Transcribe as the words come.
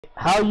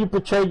how you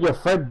portrayed your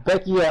friend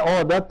Becky at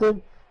All or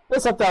Nothing,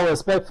 that's something I would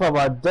expect from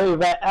a dirty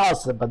rat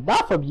Allison, but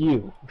not from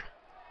you.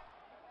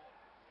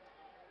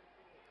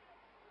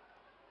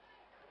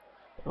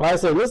 Like I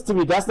said, listen to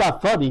me, that's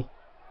not funny.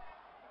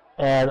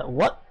 And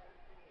what?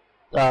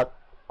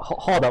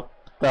 Hold up.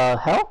 The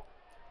hell?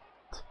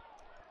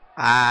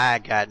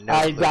 I got no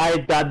clue. I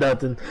got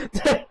nothing.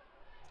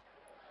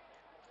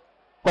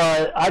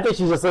 But I think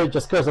she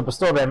just cursed up a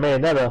storm at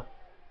Marionetta.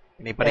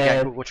 Anybody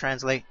got Google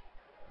Translate?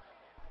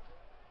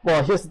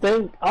 Well, here's the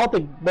thing. I don't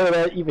think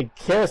Marionetta even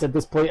cares at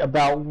this point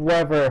about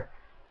whatever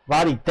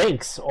Rani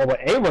thinks, or what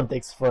anyone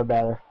thinks for a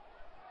matter.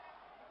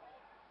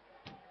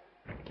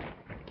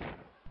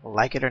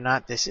 Like it or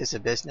not, this is a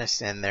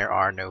business and there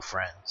are no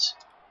friends.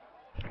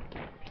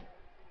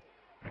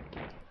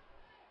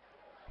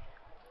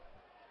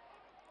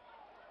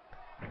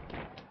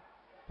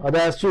 Well,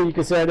 that's true. You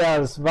can say that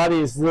as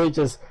Rani is really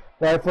just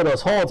right for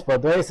those holds,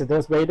 but there's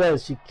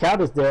Marionetta. She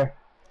counters there.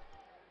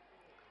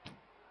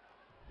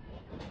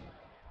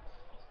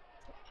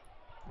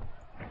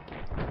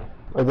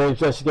 And then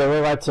she get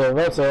right to the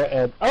ropes there,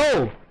 and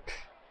oh!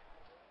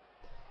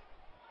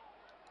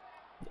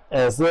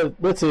 As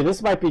let's see,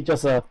 this might be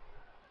just a.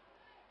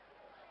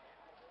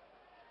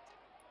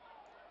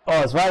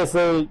 Oh, it's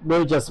right.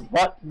 Maybe just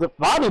what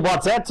Rani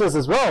wants answers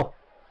as well.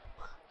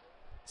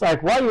 It's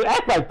like, why you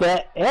act like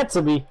that?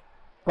 Answer me.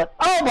 But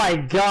oh my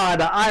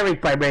God, the irony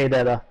by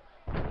Marionetta.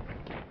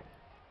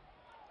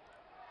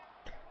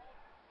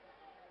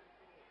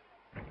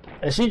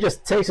 And she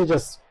just takes it,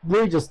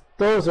 really just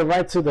throws her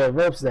right to the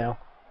ropes now.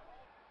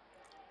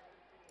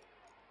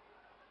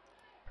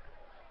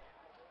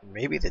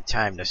 Maybe the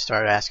time to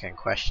start asking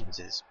questions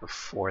is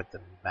before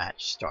the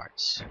match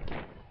starts.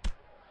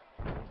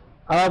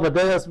 Oh, but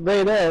then it's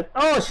Marionetta.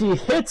 Oh, she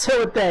hits her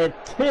with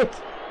that kick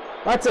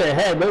right to the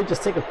head. Maybe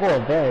just take it full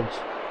advantage.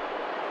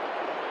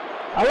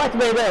 I like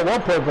Marionetta at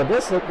one point, but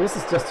this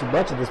is just too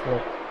much at this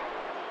point.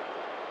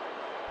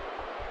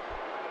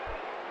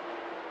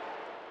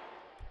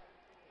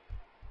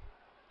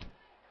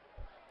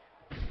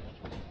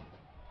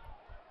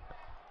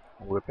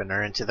 Whipping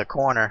her into the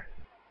corner.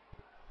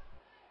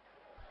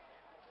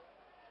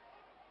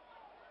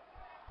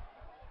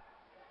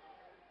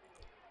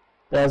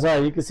 That's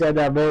right. You can see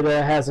that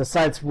Marionetta has her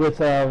sights with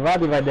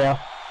Rani right now.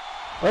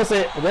 That's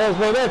it. There's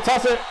Marionetta.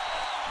 Toss it.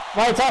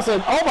 Rani toss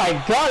it. Oh my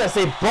God! As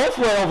they both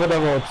went over the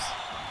ropes.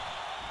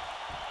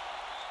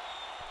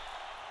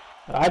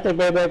 I think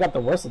Marionetta got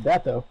the worst of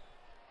that, though.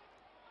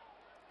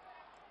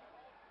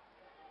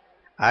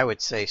 I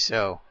would say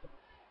so.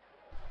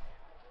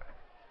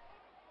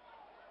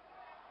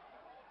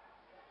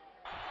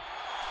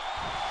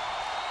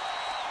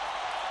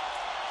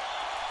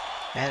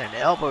 And an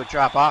elbow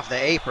drop off the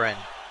apron.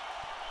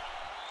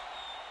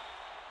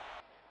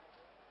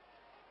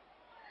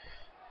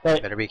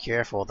 But better be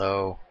careful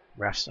though.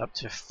 Refs up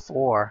to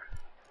 4.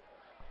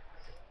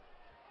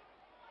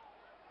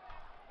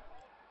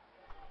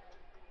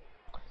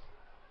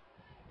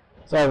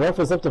 So ref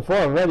is up to 4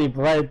 already,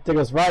 but right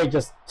because Rani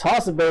just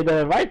tossed the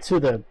Marionetta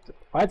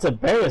right to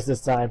barriers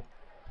this time.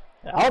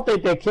 I don't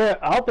think they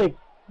care. I don't think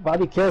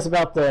Rani cares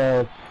about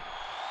the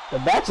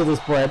match at this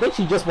point. I think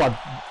she just want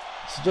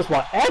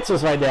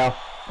answers right now,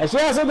 and she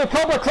has in the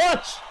Cobra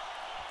Clutch.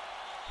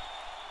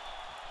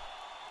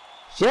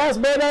 She has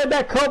Marionetta in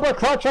that Cobra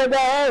Clutch right now.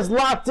 That is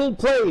locked in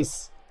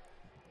place,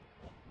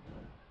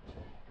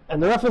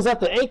 and the ref is at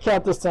the 8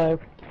 count this time.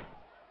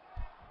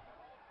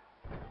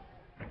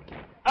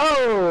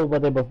 Oh,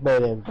 but they both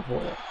made in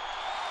before that.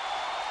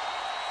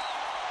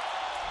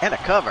 And a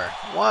cover.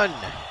 1,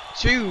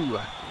 2.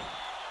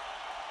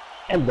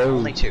 And no.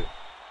 Only 2.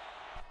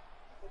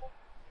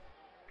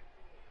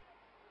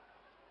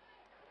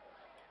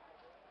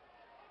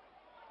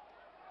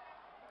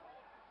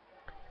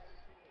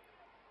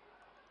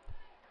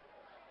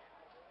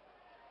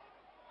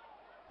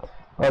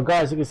 Well,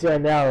 guys, you can see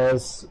right now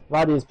as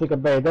Rani is picking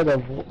up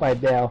Marionetta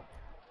right now.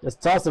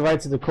 Just toss it right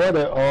to the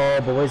corner.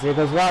 Oh, but wait, here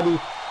goes Rani.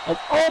 And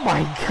oh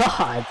my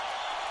God!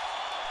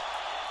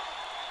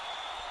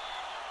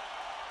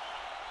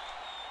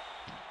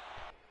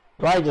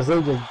 Rani just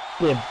did a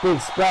big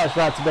splash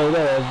right to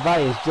Marionetta, and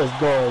Rani is just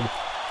going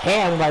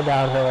ham right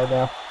down her right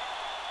now.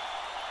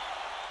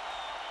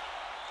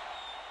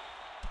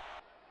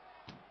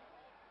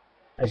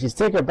 And she's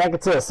taking her back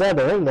into the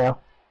center ring now.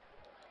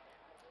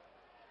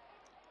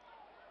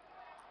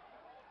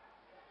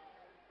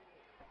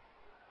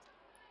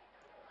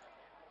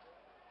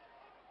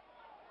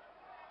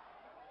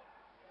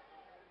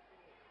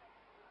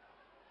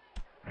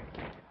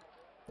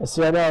 And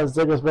see right now, as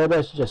there goes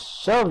Marionetta, she just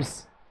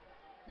shoves.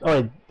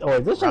 Oh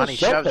wait, this Rani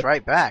shoves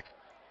right back.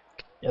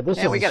 Yeah, this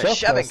and we got a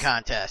shoving fest.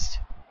 contest.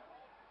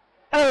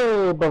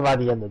 Oh, but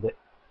Rani ended it.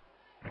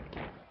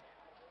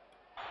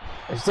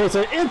 And she takes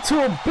her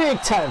into a big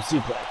time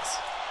suplex.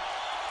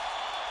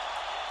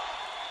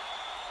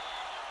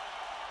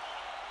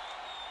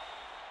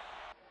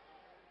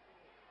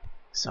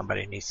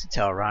 Somebody needs to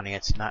tell Rani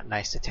it's not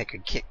nice to take a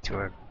kick to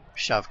a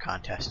shove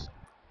contest.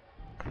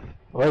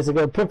 Well, is it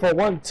going to pin for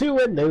 1, 2,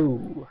 and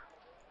no.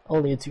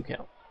 Only a 2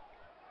 count.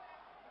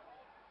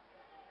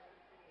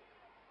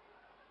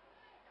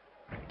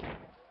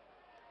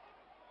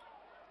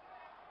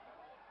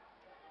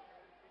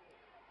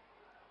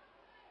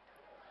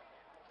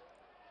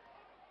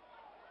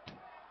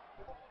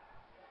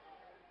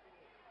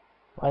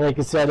 I think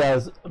it's said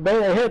as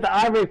Marionetta hit the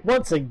ivory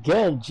once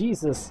again.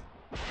 Jesus.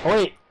 Oh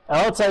wait,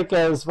 it looks like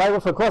as right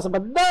with a close up,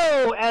 but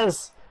no!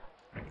 As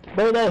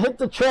Marionetta hit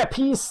the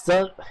trapeze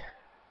stunt.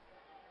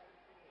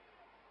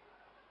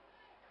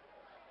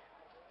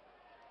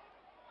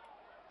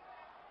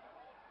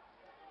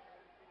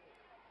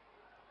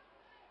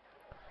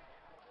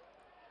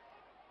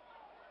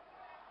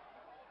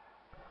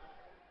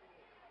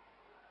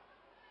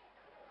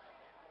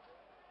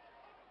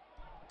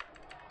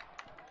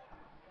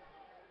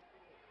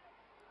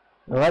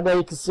 Right now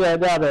you can see right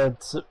now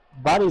that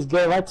Bonnie's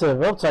getting right to the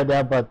ropes right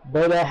now, but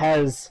Marionetta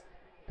has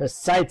her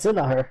sights in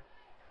on her.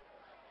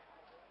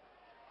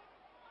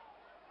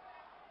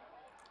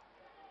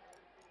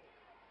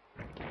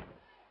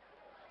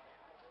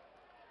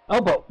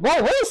 Oh, but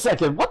whoa, wait a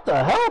second, what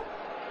the hell?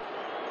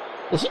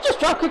 Did she just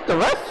drop kick the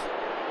ref?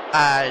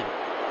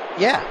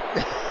 Yeah.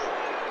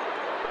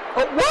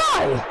 But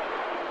why?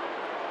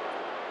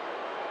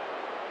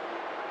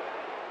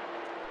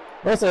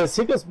 Listen,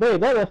 he gets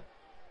Marionetta.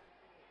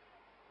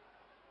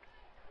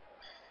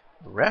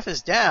 The ref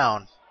is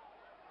down.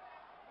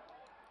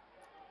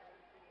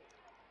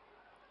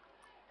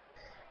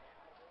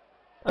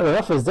 Oh, the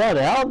ref is down.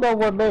 I don't know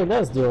what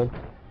Marionetta's doing.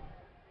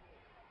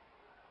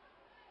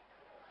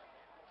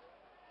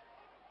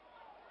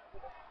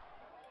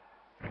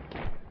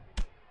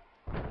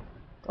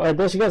 Alright,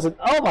 there she goes. And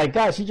oh my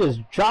god, she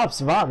just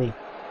drops Rani.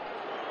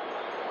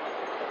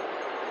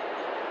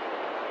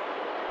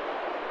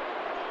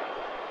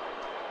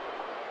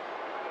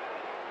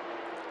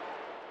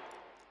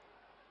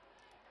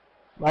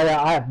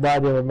 I have no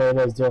idea what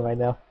Marionetta's doing right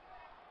now.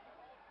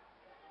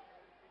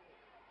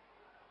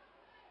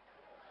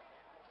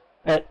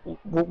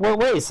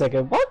 Wait a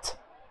second, what?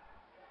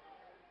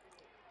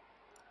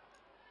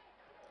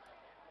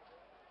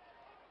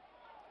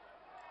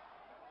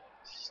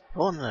 She's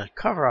pulling the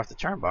cover off the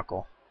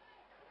turnbuckle.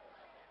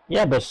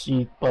 Yeah,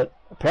 but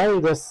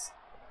apparently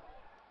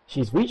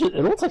she's reaching,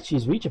 it looks like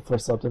she's reaching for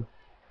something.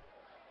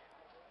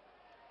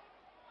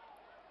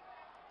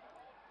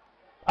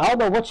 I don't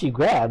know what she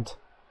grabbed.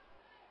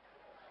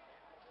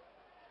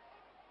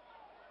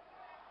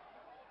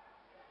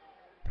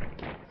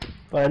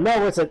 But I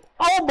know it's a...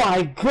 Oh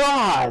my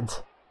god!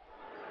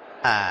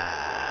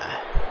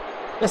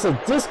 That's a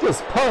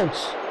discus punch.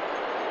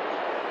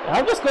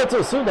 I'm just going to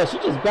assume that she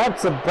just grabbed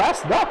some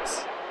brass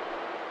knucks.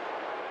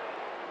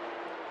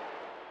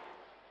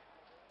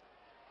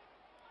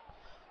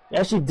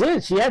 Yeah, she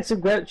did. She had some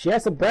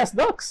brass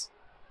knucks.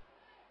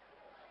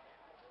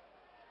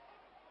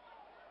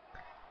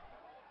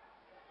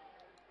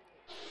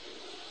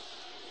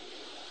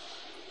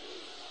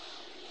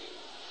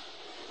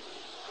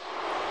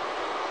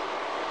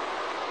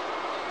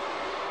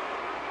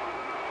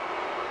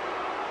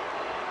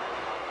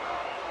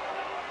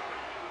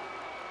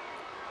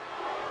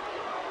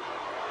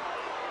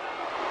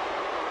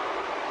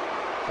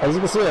 As you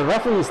can see, the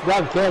referee's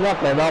not getting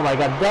up, and oh my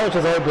god, damage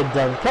has already been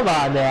done. Come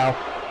on now.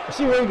 Is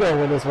she really going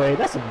to win this way?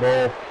 That's a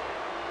bull.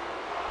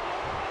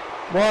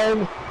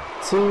 1,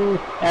 2,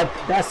 and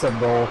that's a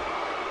bull.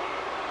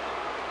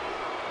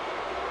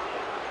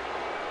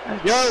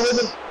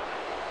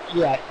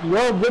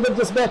 Your winner of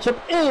this matchup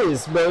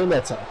is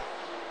Marionetta.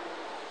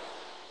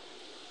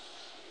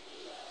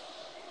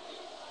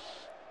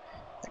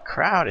 The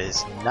crowd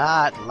is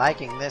not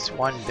liking this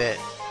one bit.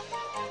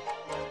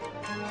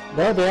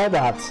 No, they are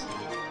not.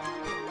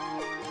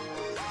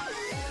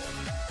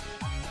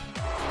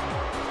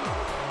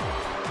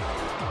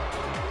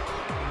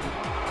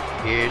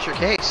 Here's your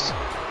case.